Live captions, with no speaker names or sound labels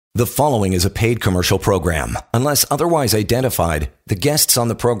The following is a paid commercial program. Unless otherwise identified, the guests on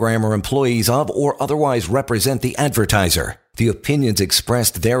the program are employees of or otherwise represent the advertiser. The opinions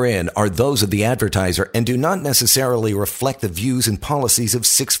expressed therein are those of the advertiser and do not necessarily reflect the views and policies of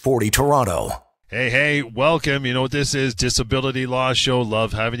 640 Toronto. Hey, welcome. You know what this is, Disability Law Show.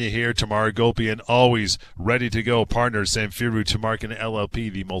 Love having you here. Tamar Gopian, always ready to go. Partner, Samfiru Tamarkin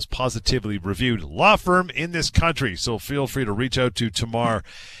LLP, the most positively reviewed law firm in this country. So feel free to reach out to Tamar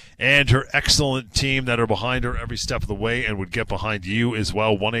and her excellent team that are behind her every step of the way and would get behind you as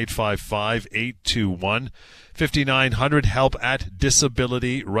well. 1-855-821-5900. Help at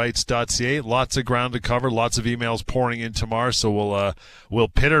disabilityrights.ca. Lots of ground to cover. Lots of emails pouring in tomorrow. So we'll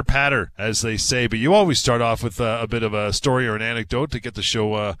pitter patter, as they say. But you always start off with a bit of a story or an anecdote to get the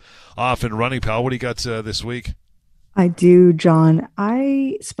show off and running, pal. What do you got this week? I do, John.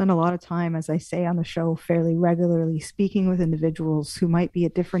 I spend a lot of time, as I say on the show, fairly regularly speaking with individuals who might be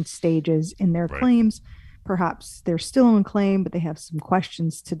at different stages in their claims. Perhaps they're still in claim, but they have some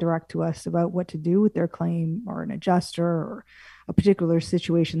questions to direct to us about what to do with their claim, or an adjuster, or a particular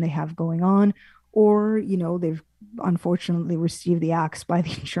situation they have going on. Or, you know, they've unfortunately received the axe by the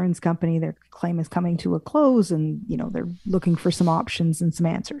insurance company. Their claim is coming to a close and, you know, they're looking for some options and some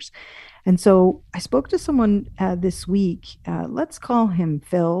answers. And so I spoke to someone this week. Let's call him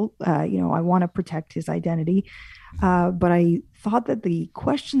Phil. I want to protect his identity. But I thought that the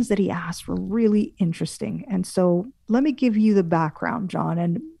questions that he asked were really interesting. And so let me give you the background, John.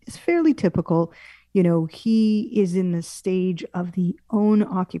 And it's fairly typical. You know, he is in the stage of the own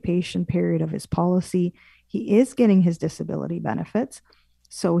occupation period of his policy. He is getting his disability benefits.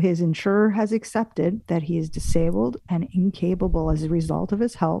 So his insurer has accepted that he is disabled and incapable as a result of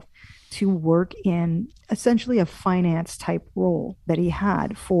his health to work in essentially a finance type role that he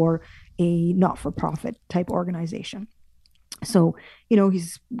had for a not-for-profit type organization. So, you know,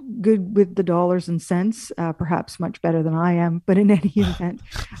 he's good with the dollars and cents, perhaps much better than I am. But in any event,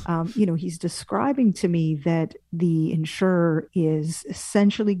 he's describing to me that the insurer is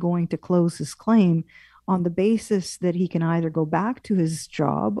essentially going to close his claim on the basis that he can either go back to his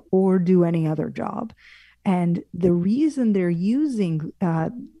job or do any other job. And the reason they're using,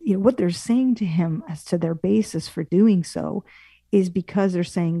 what they're saying to him as to their basis for doing so is because they're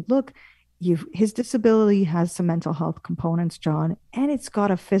saying, look, his disability has some mental health components, John, and it's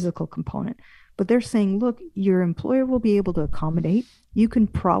got a physical component. But they're saying, look, your employer will be able to accommodate. You can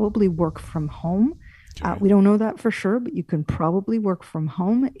probably work from home. We don't know that for sure, but you can probably work from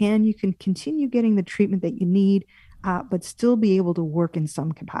home and you can continue getting the treatment that you need, but still be able to work in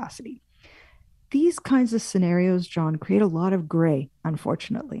some capacity. These kinds of scenarios, John, create a lot of gray,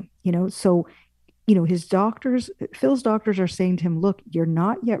 unfortunately. Phil's doctors are saying to him, look, you're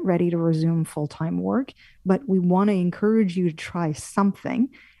not yet ready to resume full-time work, but we want to encourage you to try something.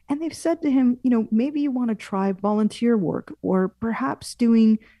 And they've said to him, maybe you want to try volunteer work or perhaps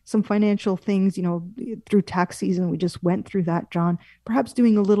doing some financial things, through tax season. We just went through that, John, perhaps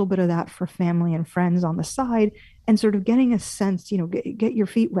doing a little bit of that for family and friends on the side and sort of getting a sense, get your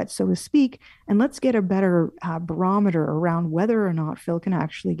feet wet, so to speak. And let's get a better barometer around whether or not Phil can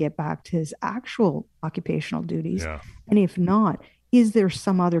actually get back to his actual occupational duties. Yeah. And if not, is there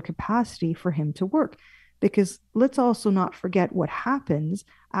some other capacity for him to work? Because let's also not forget what happens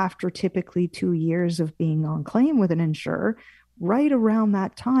after typically 2 years of being on claim with an insurer. Right around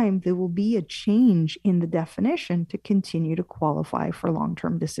that time, there will be a change in the definition to continue to qualify for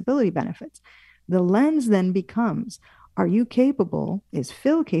long-term disability benefits. The lens then becomes, are you capable, is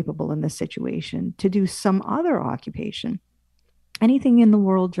Phil capable in this situation to do some other occupation? Anything in the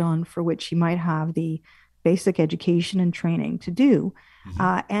world, John, for which he might have the basic education and training to do,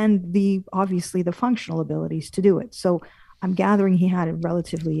 and obviously the functional abilities to do it. So I'm gathering he had a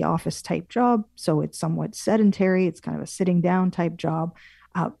relatively office type job. So it's somewhat sedentary. It's kind of a sitting down type job,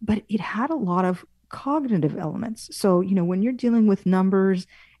 but it had a lot of cognitive elements. So, when you're dealing with numbers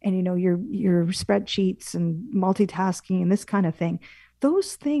and, your spreadsheets and multitasking and this kind of thing,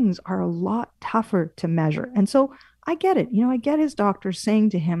 those things are a lot tougher to measure. And so I get it. I get his doctor saying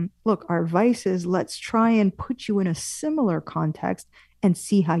to him, look, our advice is let's try and put you in a similar context and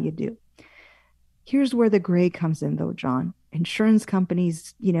see how you do. Here's where the gray comes in, though, John. Insurance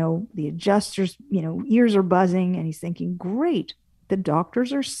companies, the adjusters, ears are buzzing, and he's thinking, great, the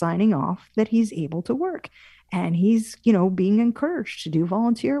doctors are signing off that he's able to work. And he's, being encouraged to do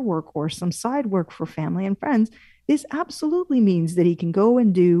volunteer work or some side work for family and friends. This absolutely means that he can go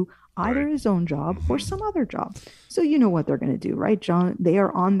and do either his own job or some other job. So you know what they're going to do, right, John? They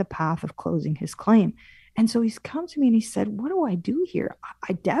are on the path of closing his claim. And so he's come to me and he said, what do I do here?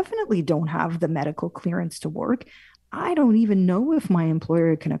 I definitely don't have the medical clearance to work. I don't even know if my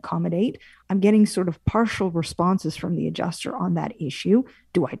employer can accommodate. I'm getting sort of partial responses from the adjuster on that issue.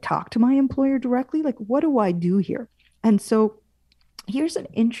 Do I talk to my employer directly? Like, what do I do here? And so here's an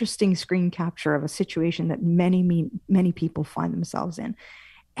interesting screen capture of a situation that many people find themselves in.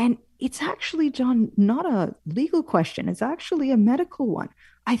 And it's actually, John, not a legal question. It's actually a medical one.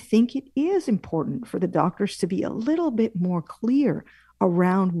 I think it is important for the doctors to be a little bit more clear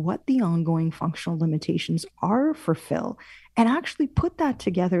around what the ongoing functional limitations are for Phil and actually put that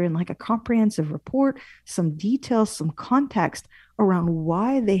together in like a comprehensive report, some details, some context around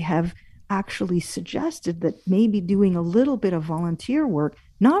why they have actually suggested that maybe doing a little bit of volunteer work,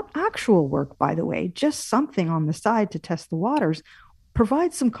 not actual work, by the way, just something on the side to test the waters,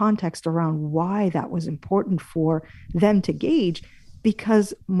 provide some context around why that was important for them to gauge.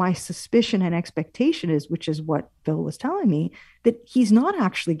 Because my suspicion and expectation is, which is what Phil was telling me, that he's not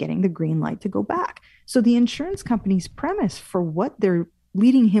actually getting the green light to go back. So the insurance company's premise for what they're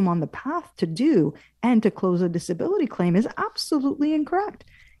leading him on the path to do and to close a disability claim is absolutely incorrect.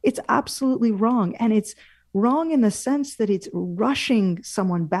 It's absolutely wrong. And it's wrong in the sense that it's rushing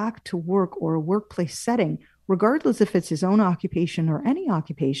someone back to work or a workplace setting, regardless if it's his own occupation or any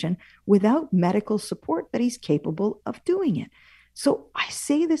occupation, without medical support that he's capable of doing it. So I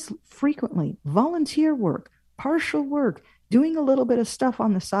say this frequently: volunteer work, partial work, doing a little bit of stuff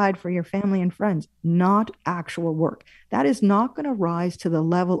on the side for your family and friends, not actual work. That is not going to rise to the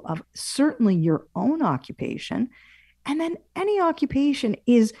level of certainly your own occupation. And then any occupation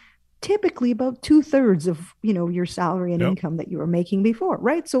is typically about 2/3 of, your salary and income that you were making before,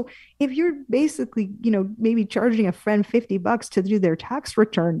 right? So if you're basically, maybe charging a friend $50 to do their tax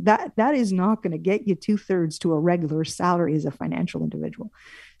return, that is not going to get you 2/3 to a regular salary as a financial individual.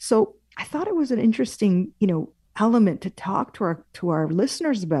 So I thought it was an interesting, element to talk to our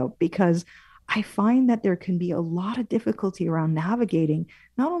listeners about, because I find that there can be a lot of difficulty around navigating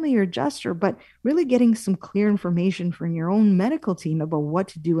not only your adjuster, but really getting some clear information from your own medical team about what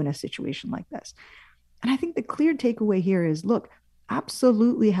to do in a situation like this. And I think the clear takeaway here is, look,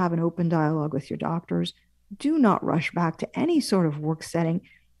 absolutely have an open dialogue with your doctors. Do not rush back to any sort of work setting.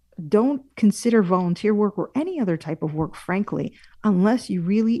 Don't consider volunteer work or any other type of work, frankly, unless you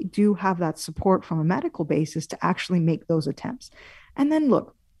really do have that support from a medical basis to actually make those attempts. And then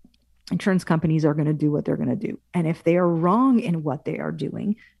look, insurance companies are going to do what they're going to do. And if they are wrong in what they are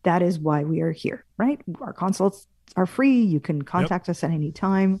doing, that is why we are here, right? Our consults are free. You can contact us at any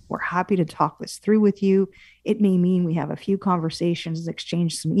time. We're happy to talk this through with you. It may mean we have a few conversations,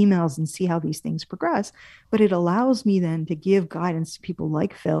 exchange some emails, and see how these things progress. But it allows me then to give guidance to people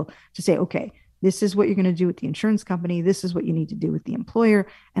like Phil to say, okay, this is what you're going to do with the insurance company. This is what you need to do with the employer.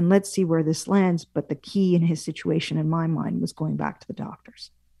 And let's see where this lands. But the key in his situation, in my mind, was going back to the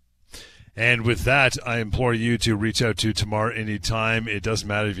doctors. And with that, I implore you to reach out to Tamar anytime. It doesn't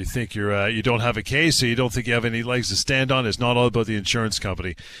matter if you think you don't have a case or you don't think you have any legs to stand on. It's not all about the insurance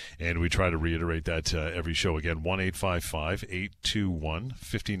company. And we try to reiterate that every show. Again,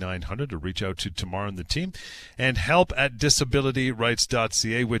 1-855-821-5900 to reach out to Tamar and the team. And help at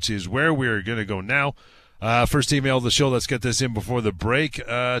disabilityrights.ca, which is where we're going to go now. First email of the show. Let's get this in before the break.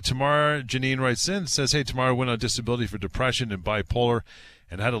 Tamar, Janine writes in, says, hey, Tamar, went on disability for depression and bipolar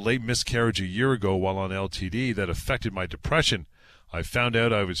and had a late miscarriage a year ago while on LTD that affected my depression. I found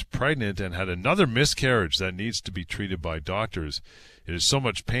out I was pregnant and had another miscarriage that needs to be treated by doctors. It is so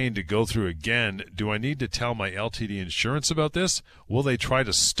much pain to go through again. Do I need to tell my LTD insurance about this? Will they try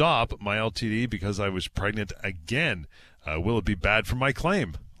to stop my LTD because I was pregnant again? Will it be bad for my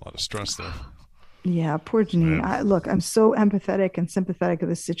claim? A lot of stress there. Yeah, poor Janine. Look, I'm so empathetic and sympathetic of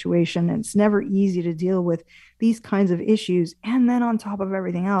this situation. And it's never easy to deal with these kinds of issues. And then on top of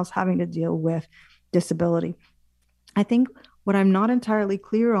everything else, having to deal with disability. I think what I'm not entirely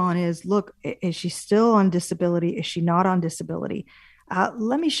clear on is, look, is she still on disability? Is she not on disability?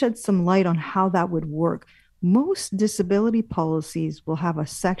 Let me shed some light on how that would work. Most disability policies will have a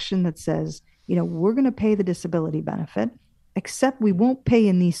section that says, we're going to pay the disability benefit, except we won't pay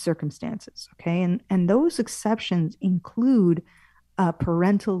in these circumstances, okay? And those exceptions include a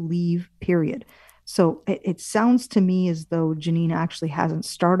parental leave period. So it sounds to me as though Janine actually hasn't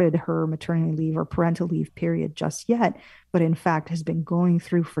started her maternity leave or parental leave period just yet, but in fact has been going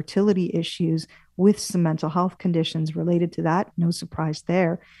through fertility issues with some mental health conditions related to that. No surprise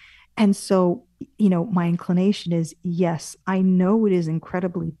there. And so, my inclination is, yes, I know it is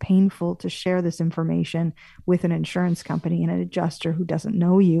incredibly painful to share this information with an insurance company and an adjuster who doesn't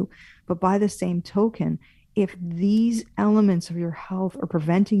know you. But by the same token, if these elements of your health are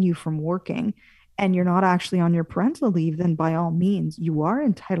preventing you from working and you're not actually on your parental leave, then by all means, you are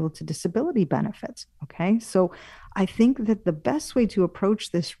entitled to disability benefits. Okay. So I think that the best way to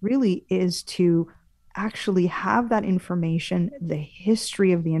approach this really is to actually have that information, the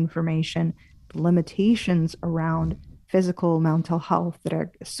history of the information, the limitations around physical, mental health that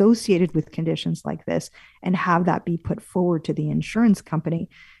are associated with conditions like this, and have that be put forward to the insurance company.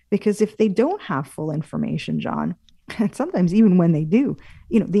 Because if they don't have full information, John, and sometimes even when they do,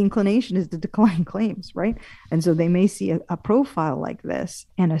 the inclination is to decline claims, right? And so they may see a profile like this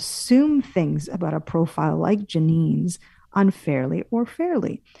and assume things about a profile like Janine's unfairly or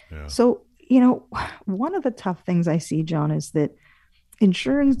fairly. Yeah. So, one of the tough things I see, John, is that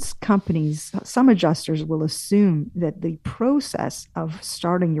insurance companies, some adjusters will assume that the process of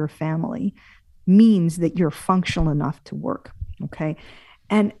starting your family means that you're functional enough to work. Okay.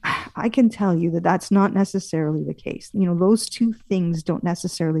 And I can tell you that that's not necessarily the case. Those two things don't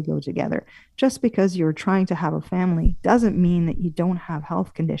necessarily go together. Just because you're trying to have a family doesn't mean that you don't have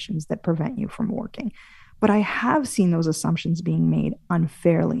health conditions that prevent you from working. But I have seen those assumptions being made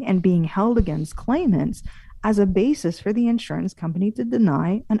unfairly and being held against claimants as a basis for the insurance company to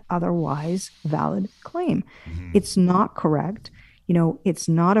deny an otherwise valid claim. Mm-hmm. It's not correct. It's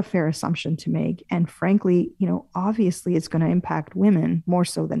not a fair assumption to make. And frankly, obviously it's going to impact women more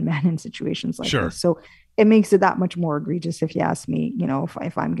so than men in situations like this. So it makes it that much more egregious if you ask me,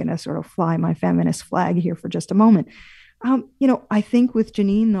 if I'm going to sort of fly my feminist flag here for just a moment. I think with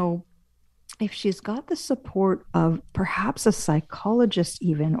Janine, though, if she's got the support of perhaps a psychologist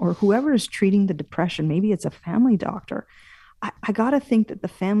even, or whoever is treating the depression, maybe it's a family doctor, I got to think that the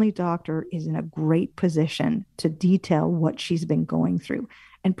family doctor is in a great position to detail what she's been going through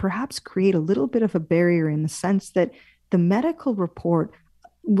and perhaps create a little bit of a barrier in the sense that the medical report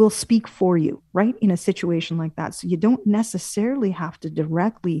will speak for you, right? In a situation like that. So you don't necessarily have to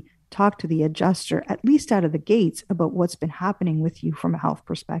directly talk to the adjuster, at least out of the gates, about what's been happening with you from a health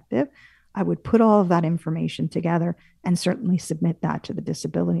perspective. I would put all of that information together and certainly submit that to the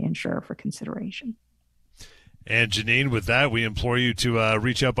disability insurer for consideration. And Janine, with that, we implore you to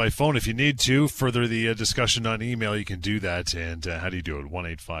reach out by phone if you need to. Further the discussion on email, you can do that. And how do you do it?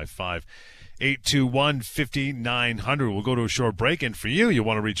 1-855-821-5900. We'll go to a short break. And for you, you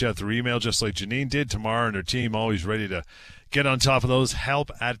want to reach out through email just like Janine did. Tamara and her team always ready to get on top of those.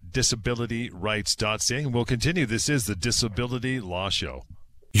 help@disabilityrights.ca. And we'll continue. This is the Disability Law Show.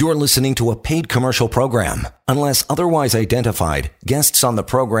 You're listening to a paid commercial program. Unless otherwise identified, guests on the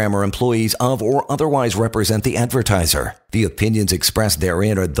program are employees of or otherwise represent the advertiser. The opinions expressed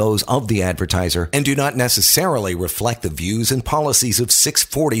therein are those of the advertiser and do not necessarily reflect the views and policies of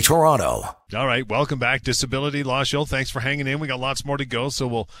 640 Toronto. All right, welcome back, Disability Law Show. Thanks for hanging in. We got lots more to go, so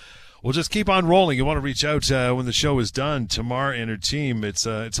we'll just keep on rolling. You want to reach out when the show is done. Tamar and her team, it's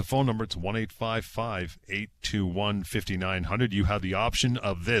a phone number. It's 1-855-821-5900. You have the option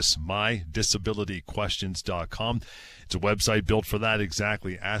of this, mydisabilityquestions.com. It's a website built for that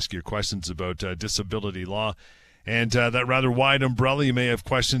exactly. Ask your questions about disability law. And that rather wide umbrella, you may have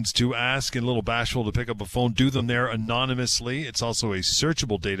questions to ask and a little bashful to pick up a phone. Do them there anonymously. It's also a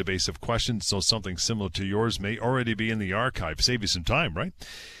searchable database of questions, so something similar to yours may already be in the archive. Save you some time, right?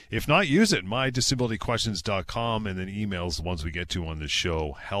 If not, use it, mydisabilityquestions.com, and then emails the ones we get to on the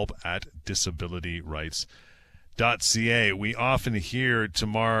show, help@disabilityrights.ca. We often hear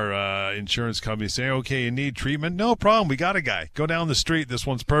Tamar insurance companies say, okay, you need treatment? No problem. We got a guy. Go down the street. This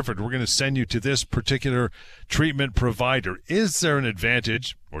one's perfect. We're going to send you to this particular treatment provider. Is there an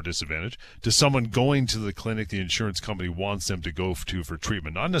advantage or disadvantage to someone going to the clinic the insurance company wants them to go to for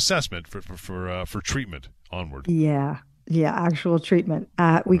treatment? Not an assessment, for treatment onward. Yeah, actual treatment.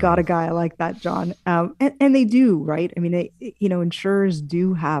 We got a guy like that, John. And they do, right? I mean, insurers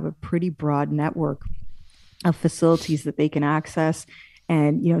do have a pretty broad network of facilities that they can access.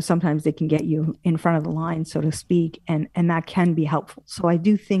 And, sometimes they can get you in front of the line, so to speak, and that can be helpful. So I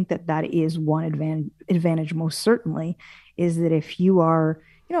do think that is one advantage, most certainly, is that if you are,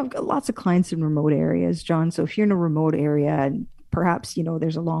 I've got lots of clients in remote areas, John. So if you're in a remote area and perhaps,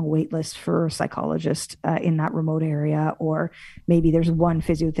 there's a long wait list for a psychologist in that remote area, or maybe there's one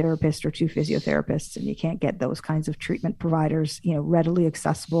physiotherapist or two physiotherapists and you can't get those kinds of treatment providers, readily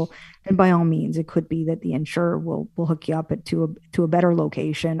accessible. And by all means, it could be that the insurer will hook you up to a better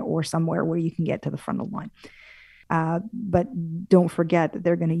location or somewhere where you can get to the front of the line. But don't forget that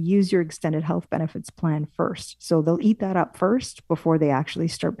they're going to use your extended health benefits plan first. So they'll eat that up first before they actually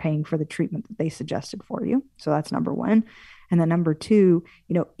start paying for the treatment that they suggested for you. So that's number one. And then number two,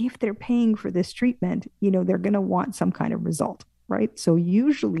 if they're paying for this treatment, they're going to want some kind of result, right? So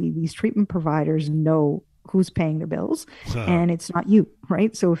usually these treatment providers know who's paying their bills and it's not you,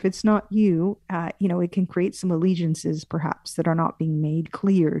 right? So if it's not you, it can create some allegiances perhaps that are not being made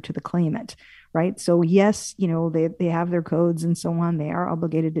clear to the claimant, right? So yes, they have their codes and so on. They are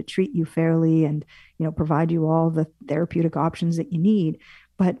obligated to treat you fairly and, provide you all the therapeutic options that you need.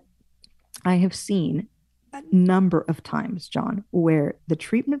 But I have seen a number of times, John, where the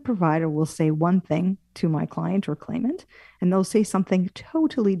treatment provider will say one thing to my client or claimant, and they'll say something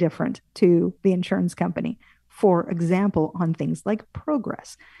totally different to the insurance company. For example, on things like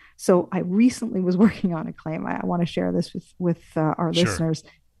progress. So I recently was working on a claim. I want to share this with our Sure. listeners,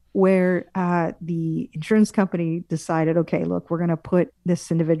 where the insurance company decided, okay, look, we're going to put this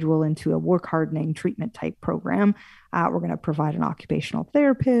individual into a work hardening treatment type program. We're going to provide an occupational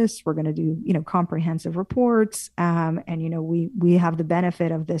therapist. We're going to do, comprehensive reports. And, we have the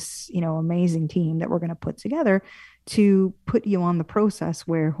benefit of this, amazing team that we're going to put together to put you on the process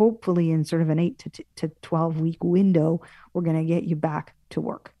where hopefully in sort of an 8 to 12 week window, we're going to get you back to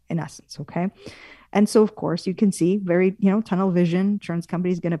work in essence. Okay. And so, of course, you can see very, tunnel vision. Insurance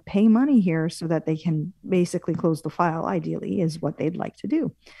company is going to pay money here so that they can basically close the file, ideally, is what they'd like to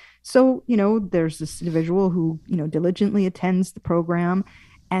do. So, there's this individual who, diligently attends the program.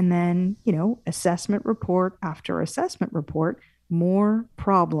 And then, assessment report after assessment report, more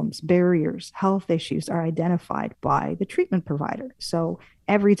problems, barriers, health issues are identified by the treatment provider. So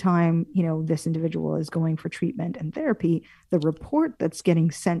every time, this individual is going for treatment and therapy, the report that's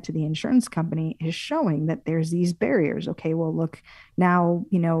getting sent to the insurance company is showing that there's these barriers. Okay, well, look, now,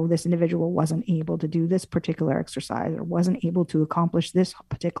 this individual wasn't able to do this particular exercise or wasn't able to accomplish this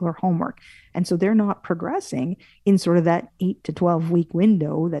particular homework. And so they're not progressing in sort of that 8 to 12 week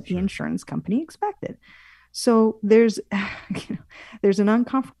window that the insurance company expected. So there's an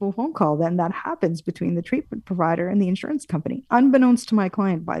uncomfortable phone call then that happens between the treatment provider and the insurance company, unbeknownst to my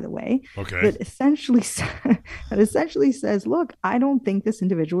client, by the way. Okay. That essentially says, look, I don't think this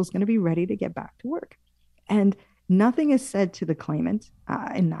individual is going to be ready to get back to work. And nothing is said to the claimant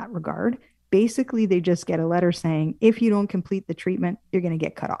in that regard. Basically, they just get a letter saying, if you don't complete the treatment, you're going to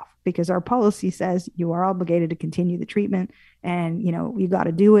get cut off because our policy says you are obligated to continue the treatment and, you got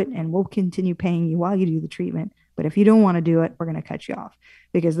to do it and we'll continue paying you while you do the treatment. But if you don't want to do it, we're going to cut you off.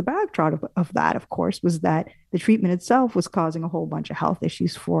 Because the backdrop of that, of course, was that the treatment itself was causing a whole bunch of health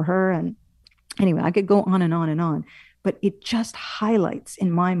issues for her. And anyway, I could go on and on and on. But it just highlights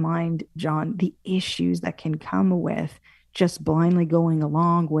in my mind, John, the issues that can come with just blindly going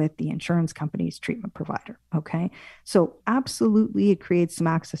along with the insurance company's treatment provider. Okay. So absolutely, it creates some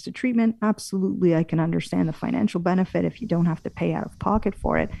access to treatment. Absolutely, I can understand the financial benefit if you don't have to pay out of pocket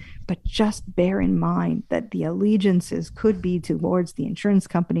for it. But just bear in mind that the allegiances could be towards the insurance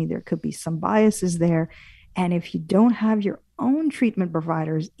company. There could be some biases there. And if you don't have your own treatment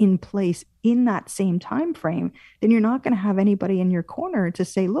providers in place in that same time frame, then you're not going to have anybody in your corner to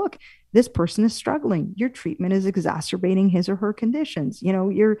say, look, this person is struggling. Your treatment is exacerbating his or her conditions.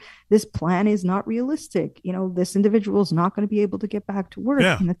 This plan is not realistic. This individual is not going to be able to get back to work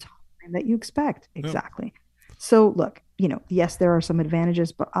in the time that you expect. Exactly. Yeah. So look, yes, there are some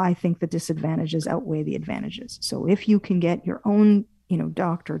advantages, but I think the disadvantages outweigh the advantages. So if you can get your own,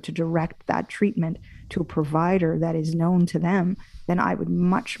 doctor to direct that treatment to a provider that is known to them, then I would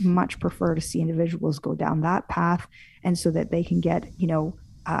much, much prefer to see individuals go down that path, and so that they can get,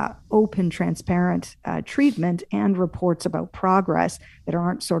 open, transparent treatment and reports about progress that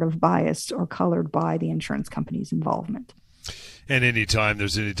aren't sort of biased or colored by the insurance company's involvement. And anytime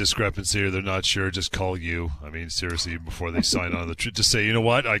there's any discrepancy or they're not sure, just call you. I mean, seriously, before they sign on just say, you know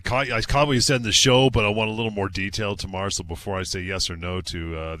what, I caught what you said in the show, but I want a little more detail tomorrow. So before I say yes or no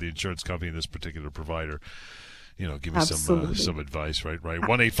to the insurance company and this particular provider, give me some advice, right?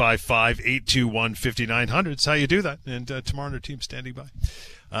 1-855-821-5900. It's how you do that. And Tamar and her team standing by.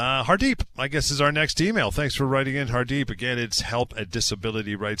 Hardeep, I guess, is our next email. Thanks for writing in, Hardeep. Again, it's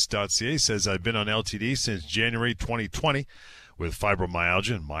help@disabilityrights.ca. Says, I've been on LTD since January 2020 with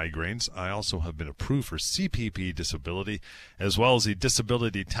fibromyalgia and migraines. I also have been approved for CPP disability as well as a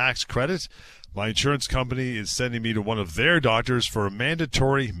disability tax credit. My insurance company is sending me to one of their doctors for a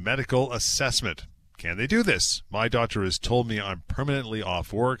mandatory medical assessment. Can they do this? My doctor has told me I'm permanently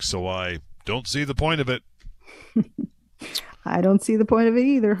off work, so I don't see the point of it. I don't see the point of it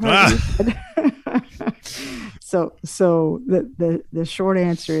either. So the short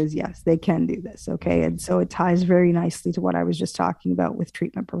answer is yes, they can do this. Okay. And so it ties very nicely to what I was just talking about with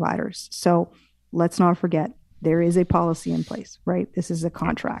treatment providers. So let's not forget, there is a policy in place, right? This is a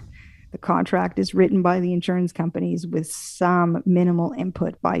contract. The contract is written by the insurance companies with some minimal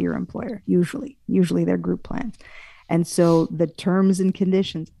input by your employer, usually their group plans. And so the terms and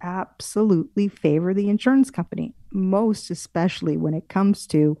conditions absolutely favor the insurance company, most especially when it comes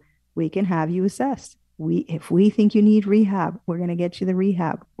to, we can have you assessed. If we think you need rehab, we're going to get you the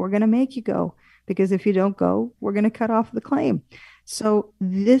rehab. We're going to make you go. because if you don't go, we're going to cut off the claim. So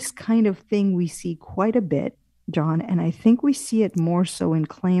this kind of thing we see quite a bit, John, and I think we see it more so in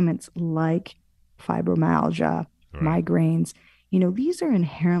claimants like fibromyalgia, migraines. These are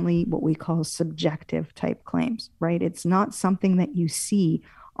inherently what we call subjective type claims, right? It's not something that you see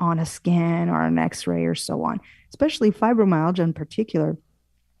on a scan or an x-ray or so on, especially fibromyalgia in particular.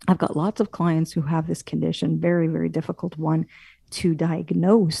 I've got lots of clients who have this condition, very, very difficult one to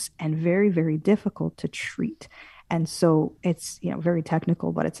diagnose and very, very difficult to treat. And so it's, very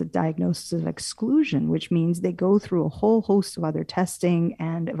technical, but it's a diagnosis of exclusion, which means they go through a whole host of other testing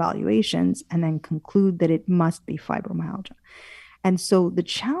and evaluations and then conclude that it must be fibromyalgia. And so the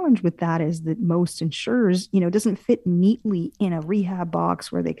challenge with that is that most insurers, doesn't fit neatly in a rehab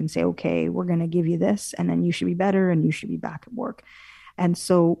box where they can say, okay, we're going to give you this, and then you should be better and you should be back at work. And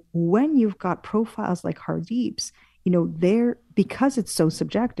so when you've got profiles like Hardeep's, because it's so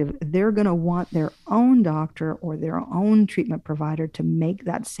subjective, they're going to want their own doctor or their own treatment provider to make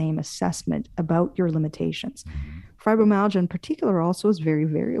that same assessment about your limitations. Fibromyalgia in particular also is very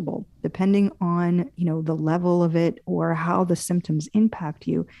variable. Depending on, the level of it or how the symptoms impact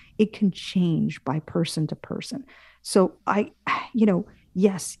you, it can change by person to person. So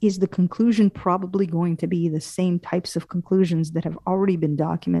yes, is the conclusion probably going to be the same types of conclusions that have already been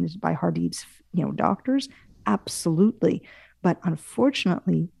documented by Hardeep's, doctors? Absolutely. But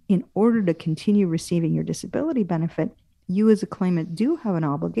unfortunately, in order to continue receiving your disability benefit, you as a claimant do have an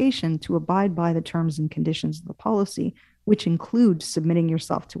obligation to abide by the terms and conditions of the policy, which include submitting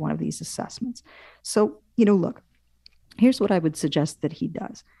yourself to one of these assessments. So, look, here's what I would suggest that he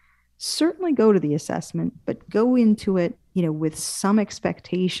does. Certainly go to the assessment, but go into it, with some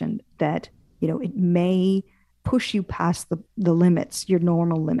expectation that, it may push you past the limits, your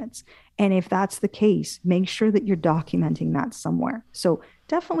normal limits. And if that's the case, make sure that you're documenting that somewhere. So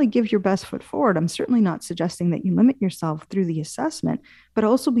definitely give your best foot forward. I'm certainly not suggesting that you limit yourself through the assessment, but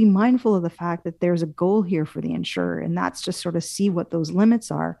also be mindful of the fact that there's a goal here for the insurer. And that's just sort of see what those limits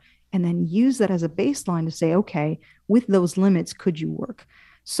are and then use that as a baseline to say, okay, with those limits, could you work?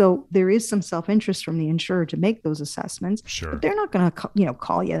 So there is some self-interest from the insurer to make those assessments. Sure. But they're not going to,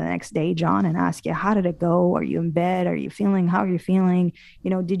 call you the next day, John, and ask you, how did it go? Are you in bed? Are you feeling? How are you feeling?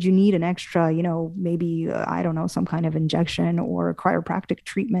 Did you need an extra, maybe, some kind of injection or chiropractic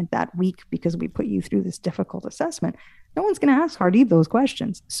treatment that week because we put you through this difficult assessment? No one's going to ask Hardeep those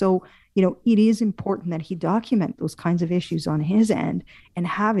questions. So, it is important that he document those kinds of issues on his end and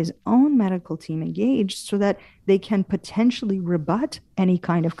have his own medical team engaged so that they can potentially rebut any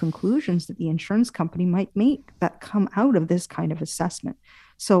kind of conclusions that the insurance company might make that come out of this kind of assessment.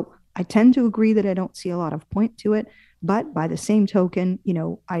 So I tend to agree that I don't see a lot of point to it. But by the same token,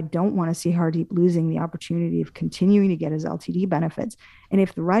 I don't want to see Hardeep losing the opportunity of continuing to get his LTD benefits. And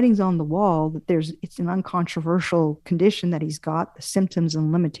if the writing's on the wall that it's an uncontroversial condition that he's got, the symptoms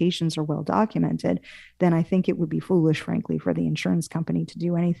and limitations are well documented, then I think it would be foolish, frankly, for the insurance company to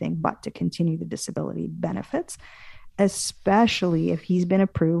do anything but to continue the disability benefits, especially if he's been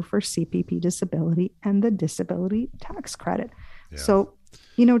approved for CPP disability and the disability tax credit. Yeah. So,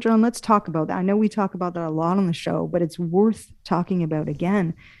 John, let's talk about that. I know we talk about that a lot on the show, but it's worth talking about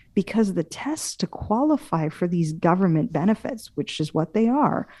again, because the tests to qualify for these government benefits, which is what they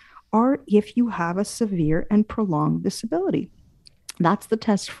are if you have a severe and prolonged disability. That's the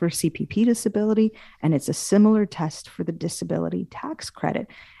test for CPP disability, and it's a similar test for the disability tax credit.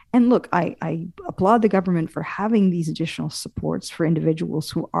 And look, I applaud the government for having these additional supports for individuals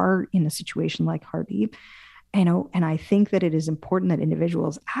who are in a situation like Hardeep. And I think that it is important that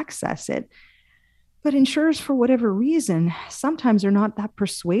individuals access it. But insurers, for whatever reason, sometimes are not that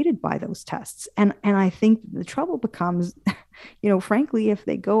persuaded by those tests. And I think the trouble becomes, frankly, if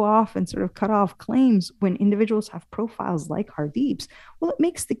they go off and sort of cut off claims when individuals have profiles like Hardeep's, well, it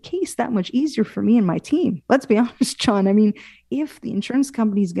makes the case that much easier for me and my team. Let's be honest, John. I mean, if the insurance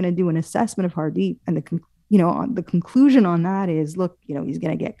company is going to do an assessment of Hardeep and the conclusion on that is, look, he's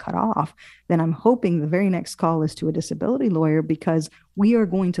going to get cut off, then I'm hoping the very next call is to a disability lawyer, because we are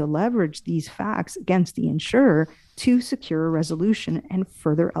going to leverage these facts against the insurer to secure a resolution and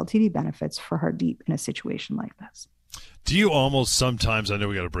further LTD benefits for Hardeep in a situation like this. Do you almost sometimes, I know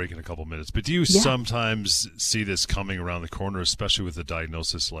we got to break in a couple minutes, but do you sometimes see this coming around the corner, especially with a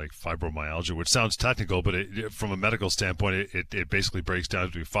diagnosis like fibromyalgia, which sounds technical, but from a medical standpoint, it basically breaks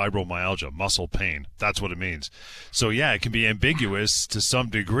down to fibromyalgia, muscle pain. That's what it means. So, yeah, it can be ambiguous to some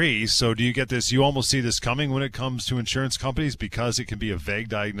degree. So do you get this, you almost see this coming when it comes to insurance companies because it can be a vague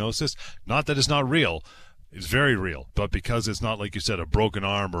diagnosis? Not that it's not real. It's very real. But because it's not, like you said, a broken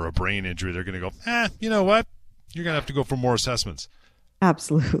arm or a brain injury, they're going to go, you know what? You're going to have to go for more assessments.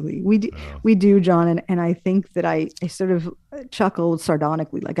 Absolutely. We do, John. And I think that I sort of chuckle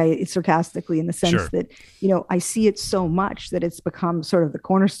sardonically, like sarcastically in the sense Sure. that, I see it so much that it's become sort of the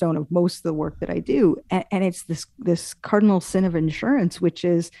cornerstone of most of the work that I do. And it's this cardinal sin of insurance, which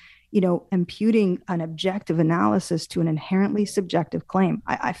is, imputing an objective analysis to an inherently subjective claim.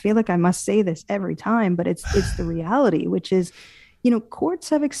 I feel like I must say this every time, but it's the reality, which is,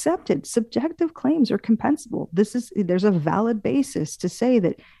 courts have accepted subjective claims are compensable. There's a valid basis to say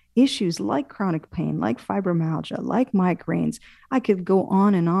that issues like chronic pain, like fibromyalgia, like migraines, I could go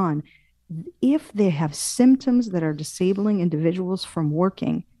on and on. If they have symptoms that are disabling individuals from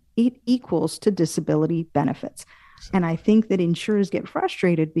working, it equals to disability benefits. And I think that insurers get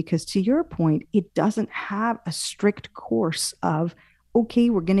frustrated because, to your point, it doesn't have a strict course of, okay,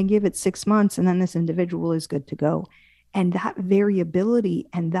 we're going to give it 6 months and then this individual is good to go. And that variability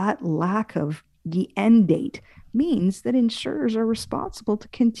and that lack of the end date means that insurers are responsible to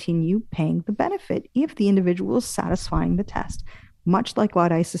continue paying the benefit if the individual is satisfying the test, much like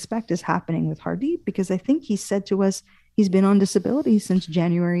what I suspect is happening with Hardeep, because I think he said to us he's been on disability since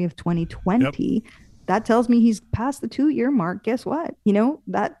January of 2020. Yep. That tells me he's past the 2-year mark. Guess what?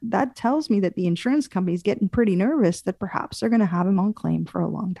 That tells me that the insurance company is getting pretty nervous that perhaps they're going to have him on claim for a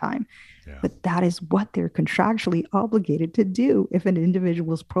long time. Yeah. But that is what they're contractually obligated to do if an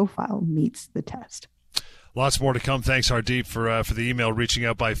individual's profile meets the test. Lots more to come. Thanks, Hardeep, for the email, reaching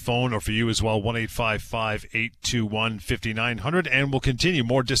out by phone, or for you as well, 1-855-821-5900. And we'll continue.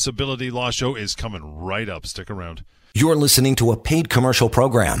 More Disability Law Show is coming right up. Stick around. You're listening to a paid commercial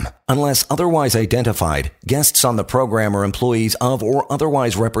program. Unless otherwise identified, guests on the program are employees of or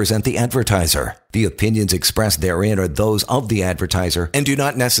otherwise represent the advertiser. The opinions expressed therein are those of the advertiser and do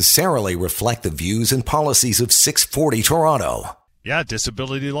not necessarily reflect the views and policies of 640 Toronto. Yeah,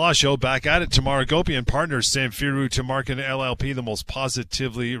 Disability Law Show back at it. Tamara Gopi and partners, Samfiru Tumarkin LLP, the most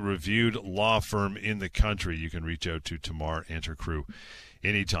positively reviewed law firm in the country. You can reach out to Tamar and her crew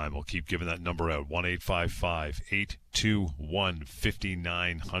anytime. We'll keep giving that number out,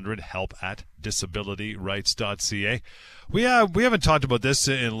 1-855-821-5900, help at disabilityrights.ca. We haven't talked about this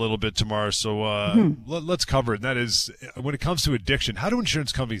in a little bit, Tamara, so let's cover it. And that is, when it comes to addiction, how do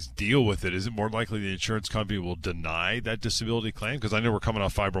insurance companies deal with it? Is it more likely the insurance company will deny that disability claim? Because I know we're coming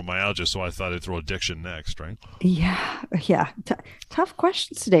off fibromyalgia, so I thought I'd throw addiction next, right? Yeah. Tough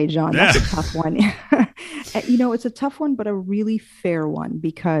questions today, John. That's a tough one. It's a tough one, but a really fair one,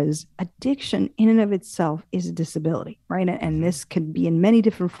 because addiction in and of itself is a disability, right? And this could be in many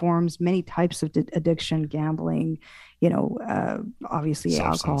different forms, many types of addiction, gambling, obviously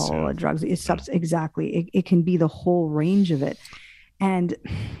substance, alcohol, drugs. Exactly. It can be the whole range of it. And,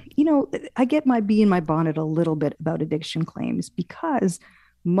 I get my bee in my bonnet a little bit about addiction claims, because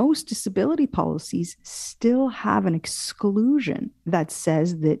most disability policies still have an exclusion that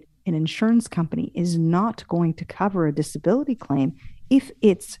says that an insurance company is not going to cover a disability claim if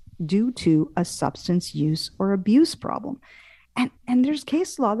it's due to a substance use or abuse problem. And there's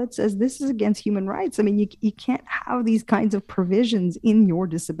case law that says this is against human rights. I mean, you can't have these kinds of provisions in your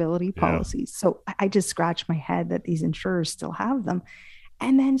disability policies. So I just scratch my head that these insurers still have them,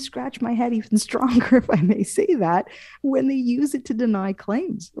 and then scratch my head even stronger, if I may say that, when they use it to deny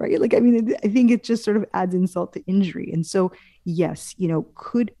claims, right? I think it just sort of adds insult to injury. And so, yes,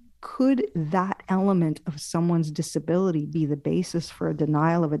 could that element of someone's disability be the basis for a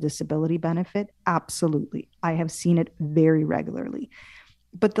denial of a disability benefit? Absolutely. I have seen it very regularly.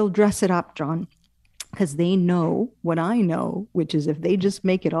 But they'll dress it up, John, because they know what I know, which is if they just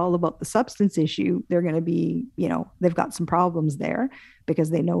make it all about the substance issue, they're going to be, they've got some problems there,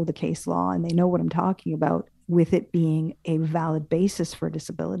 because they know the case law and they know what I'm talking about with it being a valid basis for a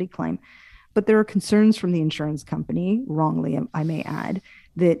disability claim. But there are concerns from the insurance company, wrongly, I may add,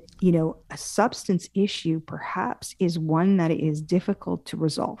 that, a substance issue perhaps is one that is difficult to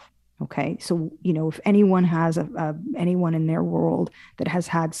resolve. Okay. So, if anyone has anyone in their world that has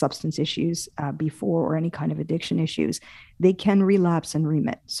had substance issues before, or any kind of addiction issues, they can relapse and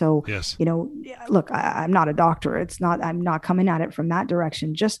remit. So, yes. Look, I'm not a doctor. I'm not coming at it from that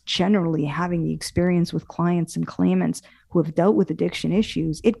direction. Just generally having the experience with clients and claimants who have dealt with addiction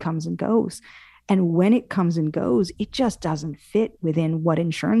issues, it comes and goes. And when it comes and goes, it just doesn't fit within what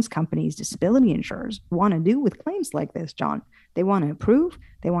insurance companies, disability insurers, want to do with claims like this, John. They want to approve,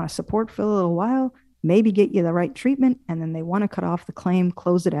 they want to support for a little while, maybe get you the right treatment, and then they want to cut off the claim,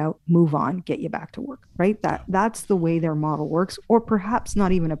 close it out, move on, get you back to work, right? That's the way their model works, or perhaps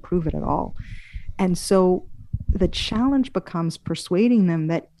not even approve it at all. And so the challenge becomes persuading them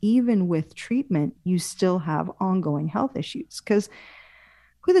that even with treatment, you still have ongoing health issues. Because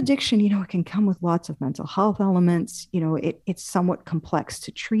With addiction, it can come with lots of mental health elements. It's somewhat complex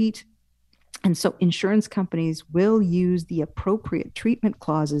to treat. And so insurance companies will use the appropriate treatment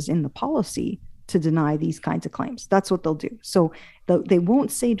clauses in the policy to deny these kinds of claims. That's what they'll do. So they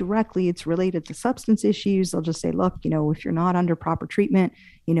won't say directly it's related to substance issues. They'll just say, look, if you're not under proper treatment,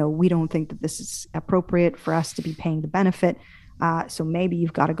 we don't think that this is appropriate for us to be paying the benefit. So maybe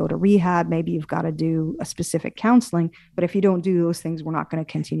you've got to go to rehab. Maybe you've got to do a specific counseling. But if you don't do those things, we're not going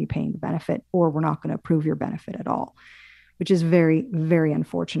to continue paying the benefit, or we're not going to approve your benefit at all, which is very, very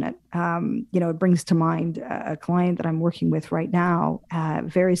unfortunate. It brings to mind a client that I'm working with right now,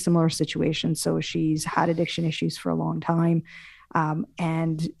 very similar situation. So she's had addiction issues for a long time.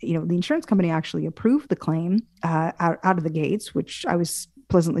 And the insurance company actually approved the claim out of the gates, which I was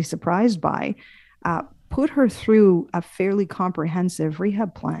pleasantly surprised by, put her through a fairly comprehensive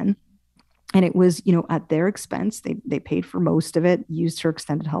rehab plan. And it was, at their expense. They paid for most of it, used her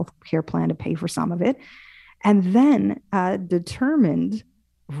extended health care plan to pay for some of it. And then determined,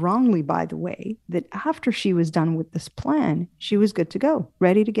 wrongly by the way, that after she was done with this plan, she was good to go,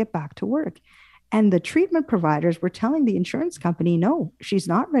 ready to get back to work. And the treatment providers were telling the insurance company, no, she's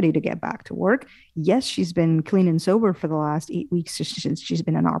not ready to get back to work. Yes, she's been clean and sober for the last 8 weeks since she's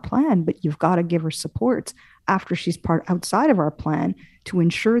been in our plan, but you've got to give her support after she's part outside of our plan to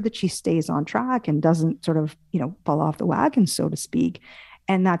ensure that she stays on track and doesn't sort of, fall off the wagon, so to speak.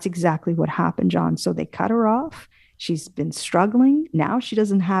 And that's exactly what happened, John. So they cut her off. She's been struggling. Now she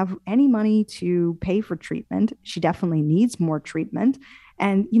doesn't have any money to pay for treatment. She definitely needs more treatment.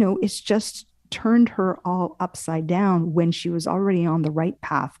 And, it's just turned her all upside down when she was already on the right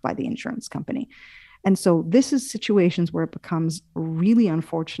path by the insurance company. And so this is situations where it becomes really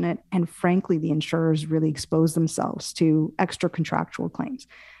unfortunate. And frankly, the insurers really expose themselves to extra contractual claims.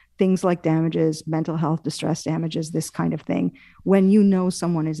 Things like damages, mental health distress damages, this kind of thing. When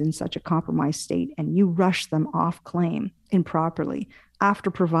someone is in such a compromised state and you rush them off claim improperly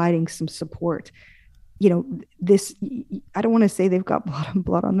after providing some support, this, I don't want to say they've got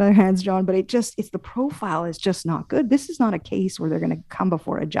blood on their hands, John, but it's the profile is just not good. This is not a case where they're going to come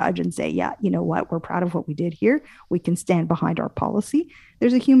before a judge and say, yeah, you know what, we're proud of what we did here. We can stand behind our policy.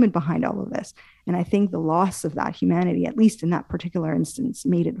 There's a human behind all of this. And I think the loss of that humanity, at least in that particular instance,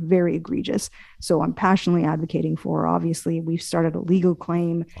 made it very egregious. So I'm passionately advocating for, obviously, we've started a legal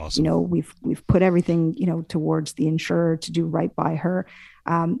claim. Awesome. We've put everything, towards the insurer to do right by her.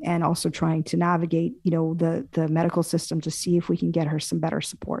 And also trying to navigate, the medical system to see if we can get her some better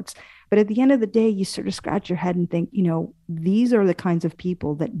supports. But at the end of the day, you sort of scratch your head and think, these are the kinds of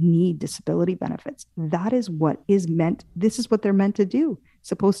people that need disability benefits. That is what is meant. This is what they're meant to do. It's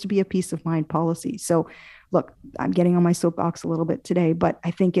supposed to be a peace of mind policy. So look, I'm getting on my soapbox a little bit today, but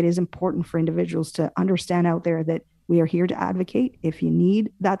I think it is important for individuals to understand out there that we are here to advocate. If you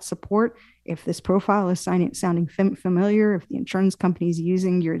need that support, if this profile is sounding familiar, if the insurance company is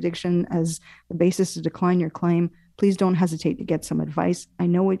using your addiction as the basis to decline your claim, please don't hesitate to get some advice. I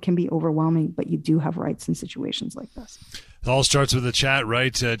know it can be overwhelming, but you do have rights in situations like this. It all starts with a chat,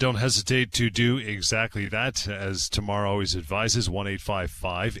 right? Don't hesitate to do exactly that, as Tamar always advises.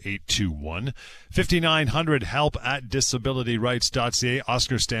 1-855-821-5900, help@disabilityrights.ca.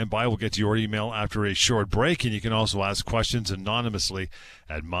 Oscar, stand by. We'll get to your email after a short break, and you can also ask questions anonymously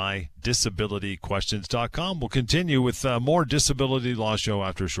at mydisabilityquestions.com. We'll continue with more Disability Law Show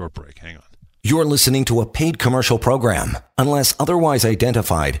after a short break. Hang on. You're listening to a paid commercial program. Unless otherwise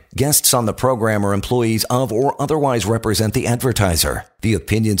identified, guests on the program are employees of or otherwise represent the advertiser. The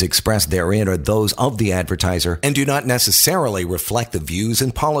opinions expressed therein are those of the advertiser and do not necessarily reflect the views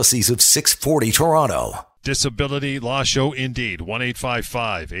and policies of 640 Toronto. Disability Law Show indeed.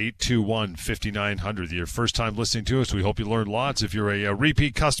 1-855-821-5900. Your first time listening to us, we hope you learned lots. If you're a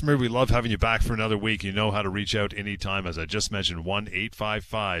repeat customer, we love having you back for another week. You know how to reach out anytime. As I just mentioned,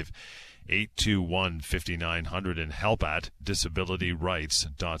 1-855-821-5900 and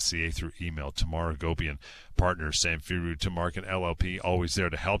help@disabilityrights.ca through email. Tamar Agopian, partner, Samfiru Tamarkin LLP, always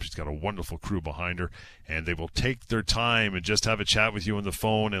there to help. She's got a wonderful crew behind her, and they will take their time and just have a chat with you on the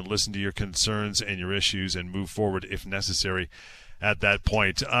phone and listen to your concerns and your issues and move forward if necessary at that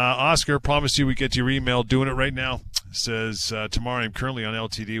point. Oscar, promised you we get your email. Doing it right now. Says, Tamar, I'm currently on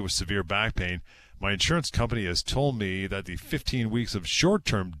LTD with severe back pain. My insurance company has told me that the 15 weeks of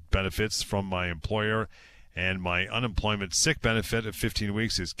short-term benefits from my employer and my unemployment sick benefit of 15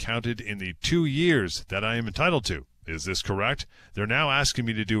 weeks is counted in the 2 years that I am entitled to. Is this correct? They're now asking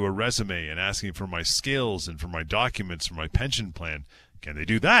me to do a resume and asking for my skills and for my documents for my pension plan. Can they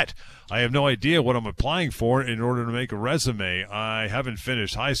do that? I have no idea what I'm applying for in order to make a resume. I haven't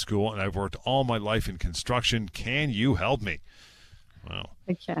finished high school and I've worked all my life in construction. Can you help me? Wow.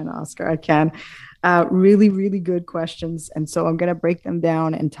 I can, Oscar. I can. Really, really good questions. And so I'm going to break them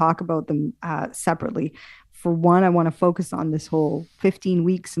down and talk about them separately. For one, I want to focus on this whole 15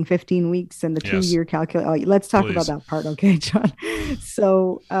 weeks and 15 weeks and the Yes. 2 year calculation. Let's talk Please. about that part. Okay, John.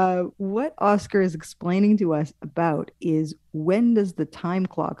 So, what Oscar is explaining to us about is when does the time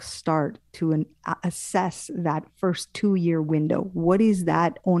clock start to assess that first 2 year window? What is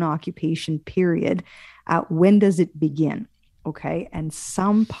that own occupation period? When does it begin? Okay. And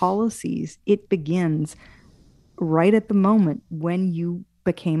some policies, it begins right at the moment when you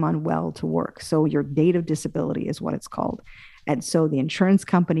became unwell to work. So your date of disability is what it's called. And so the insurance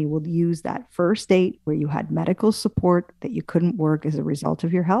company will use that first date where you had medical support that you couldn't work as a result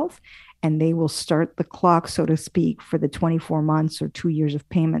of your health. And they will start the clock, so to speak, for the 24 months or 2 years of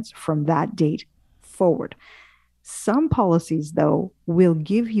payments from that date forward. Some policies, though, will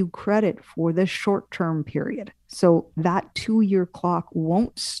give you credit for the short term period. So that 2 year clock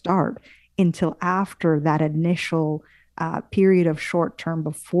won't start until after that initial period of short term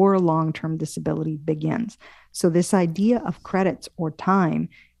before long term disability begins. So, this idea of credits or time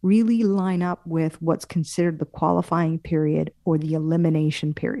really line up with what's considered the qualifying period or the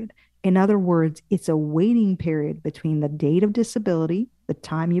elimination period. In other words, it's a waiting period between the date of disability, the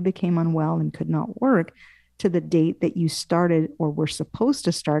time you became unwell and could not work, to the date that you started or were supposed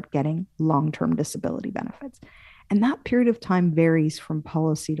to start getting long-term disability benefits. And that period of time varies from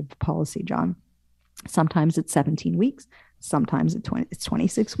policy to policy, John. Sometimes it's 17 weeks. Sometimes it's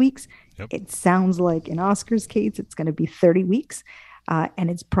 26 weeks. Yep. It sounds like in Oscar's case, it's going to be 30 weeks. And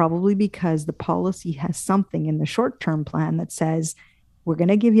it's probably because the policy has something in the short-term plan that says, we're going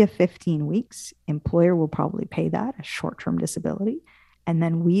to give you 15 weeks. Employer will probably pay that as short-term disability. And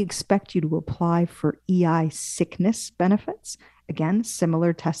then we expect you to apply for EI sickness benefits. Again,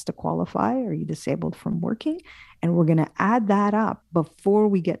 similar test to qualify. Are you disabled from working? And we're going to add that up before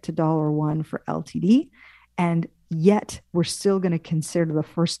we get to $1 for LTD. And yet we're still going to consider the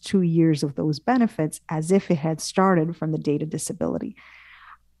first 2 years of those benefits as if it had started from the date of disability.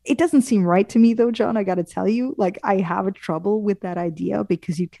 It doesn't seem right to me, though, John. I got to tell you, like, I have a trouble with that idea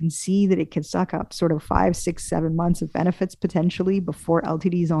because you can see that it can suck up sort of 5, 6, 7 months of benefits potentially before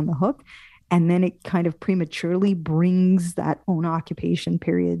LTD is on the hook. And then it kind of prematurely brings that own occupation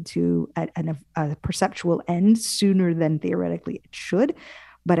period to a perceptual end sooner than theoretically it should.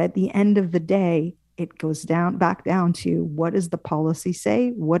 But at the end of the day, it goes back down to, what does the policy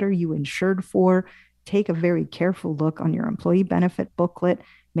say? What are you insured for? Take a very careful look on your employee benefit booklet.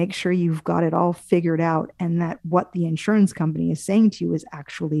 Make sure you've got it all figured out and that what the insurance company is saying to you is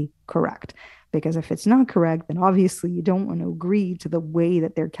actually correct. Because if it's not correct, then obviously you don't want to agree to the way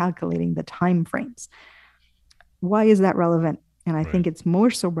that they're calculating the time frames. Why is that relevant? And I think it's more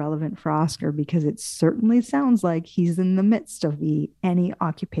so relevant for Oscar because it certainly sounds like he's in the midst of the any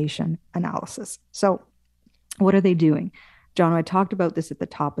occupation analysis. So what are they doing? John, I talked about this at the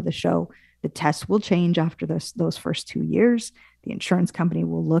top of the show. The test will change after those first 2 years. The insurance company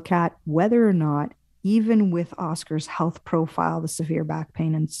will look at whether or not, even with Oscar's health profile, the severe back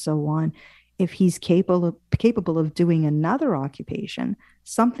pain and so on, if he's capable of doing another occupation,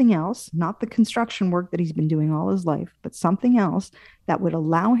 something else, not the construction work that he's been doing all his life, but something else that would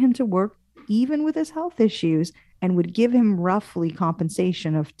allow him to work even with his health issues and would give him roughly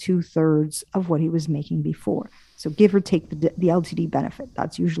compensation of 2/3 of what he was making before. So give or take the LTD benefit.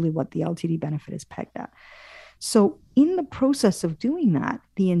 That's usually what the LTD benefit is pegged at. So in the process of doing that,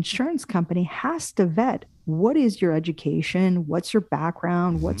 the insurance company has to vet, what is your education? What's your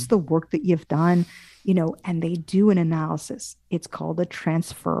background? What's the work that you've done? And they do an analysis. It's called a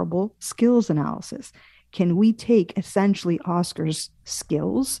transferable skills analysis. Can we take essentially Oscar's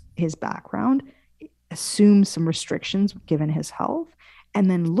skills, his background, assume some restrictions given his health, and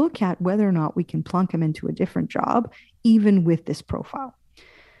then look at whether or not we can plunk him into a different job, even with this profile?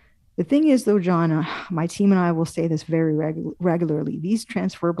 The thing is, though, John, my team and I will say this very regularly. These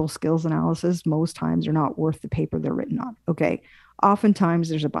transferable skills analysis most times are not worth the paper they're written on. Okay. Oftentimes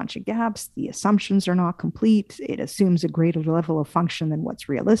there's a bunch of gaps. The assumptions are not complete. It assumes a greater level of function than what's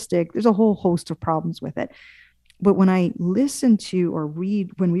realistic. There's a whole host of problems with it. But when I listen to or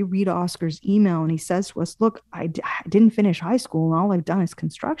read, when we read Oscar's email and he says to us, look, I didn't finish high school and all I've done is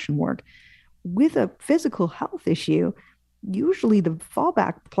construction work with a physical health issue, usually the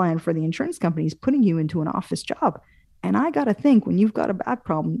fallback plan for the insurance company is putting you into an office job. And I got to think, when you've got a back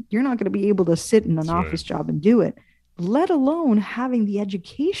problem, you're not going to be able to sit in an office job and do it, let alone having the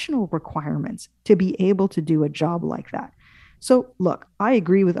educational requirements to be able to do a job like that. So look, I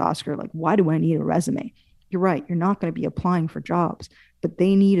agree with Oscar. Like, why do I need a resume? You're right. You're not going to be applying for jobs. but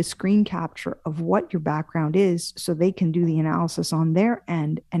they need a screen capture of what your background is so they can do the analysis on their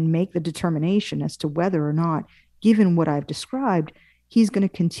end and make the determination as to whether or not, given what I've described, he's going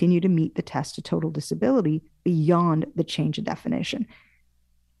to continue to meet the test of total disability beyond the change of definition.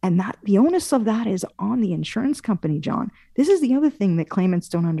 And that the onus of that is on the insurance company, John. This is the other thing that claimants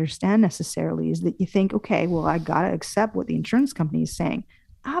don't understand necessarily, is that you think, okay, well, I got to accept what the insurance company is saying.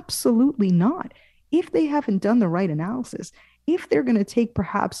 Absolutely not. If they haven't done the right analysis, if they're going to take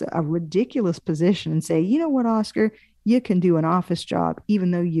perhaps a ridiculous position and say, you know what, Oscar, you can do an office job, even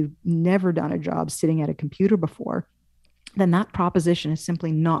though you've never done a job sitting at a computer before, then that proposition is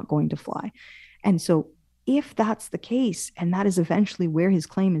simply not going to fly. And so if that's the case, and that is eventually where his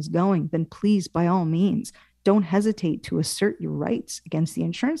claim is going, then please, by all means, don't hesitate to assert your rights against the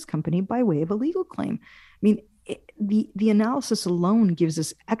insurance company by way of a legal claim. I mean, the analysis alone gives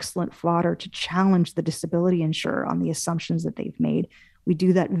us excellent fodder to challenge the disability insurer on the assumptions that they've made. We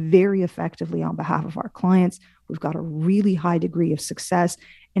do that very effectively on behalf of our clients. We've got a really high degree of success.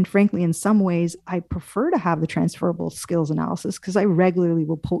 And frankly, in some ways, I prefer to have the transferable skills analysis because I regularly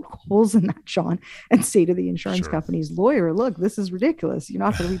will poke holes in that, John, and say to the insurance company's lawyer, look, this is ridiculous. You're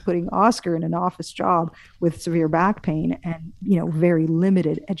not going to be putting Oscar in an office job with severe back pain and, very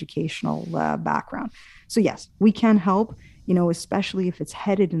limited educational background. So yes, we can help, especially if it's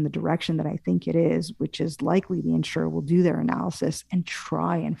headed in the direction that I think it is, which is likely the insurer will do their analysis and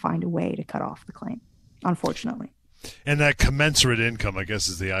try and find a way to cut off the claim, unfortunately. And that commensurate income, I guess,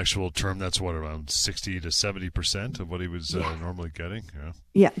 is the actual term. That's what, around 60 to 70% of what he was normally getting?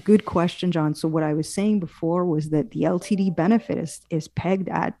 Yeah, good question, John. So what I was saying before was that the LTD benefit is pegged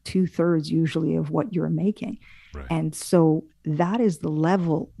at 2/3 usually of what you're making. Right. And so that is the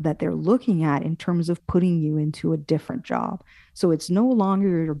level that they're looking at in terms of putting you into a different job. So it's no longer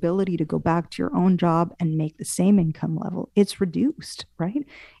your ability to go back to your own job and make the same income level. It's reduced, right?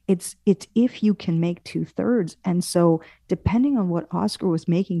 It's if you can make 2/3. And so depending on what Oscar was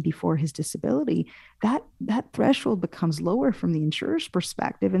making before his disability, that threshold becomes lower from the insurer's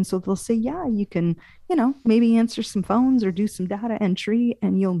perspective. And so they'll say, yeah, you can, maybe answer some phones or do some data entry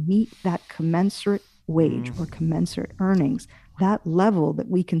and you'll meet that commensurate wage or commensurate earnings, that level that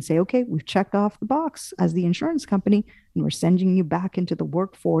we can say, okay, we've checked off the box as the insurance company and we're sending you back into the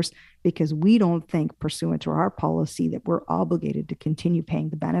workforce because we don't think, pursuant to our policy, that we're obligated to continue paying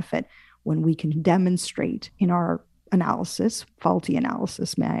the benefit when we can demonstrate in our analysis, faulty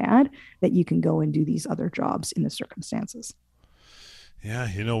analysis, may I add, that you can go and do these other jobs in the circumstances. Yeah,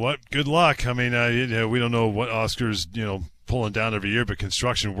 you know what? Good luck. I mean, we don't know what Oscar's, pulling down every year, but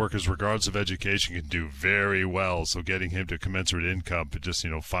construction workers, regardless of education, can do very well. So getting him to commensurate income, but just,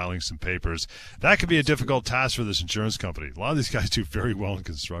 filing some papers, that could be a difficult task for this insurance company. A lot of these guys do very well in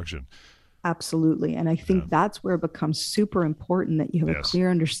construction. Absolutely. And I think that's where it becomes super important that you have a clear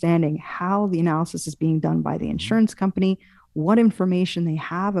understanding how the analysis is being done by the insurance company, what information they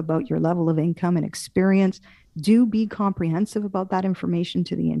have about your level of income and experience. Do be comprehensive about that information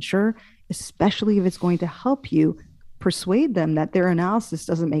to the insurer, especially if it's going to help you persuade them that their analysis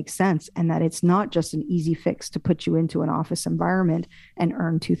doesn't make sense and that it's not just an easy fix to put you into an office environment and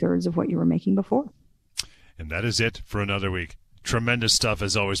earn 2/3 of what you were making before. And that is it for another week. Tremendous stuff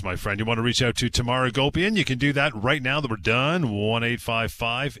as always, my friend. You want to reach out to Tamar Agopian? You can do that right now that we're done.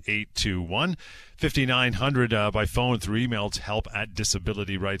 1-855-821-5900 by phone, through email to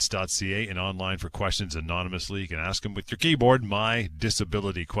help@disabilityrights.ca, and online for questions anonymously. You can ask them with your keyboard,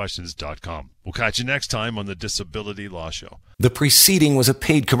 mydisabilityquestions.com. We'll catch you next time on the Disability Law Show. The preceding was a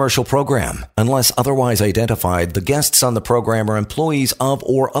paid commercial program. Unless otherwise identified, the guests on the program are employees of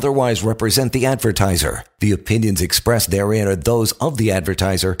or otherwise represent the advertiser. The opinions expressed therein are those of the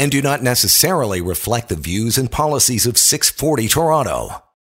advertiser and do not necessarily reflect the views and policies of 640 Toronto.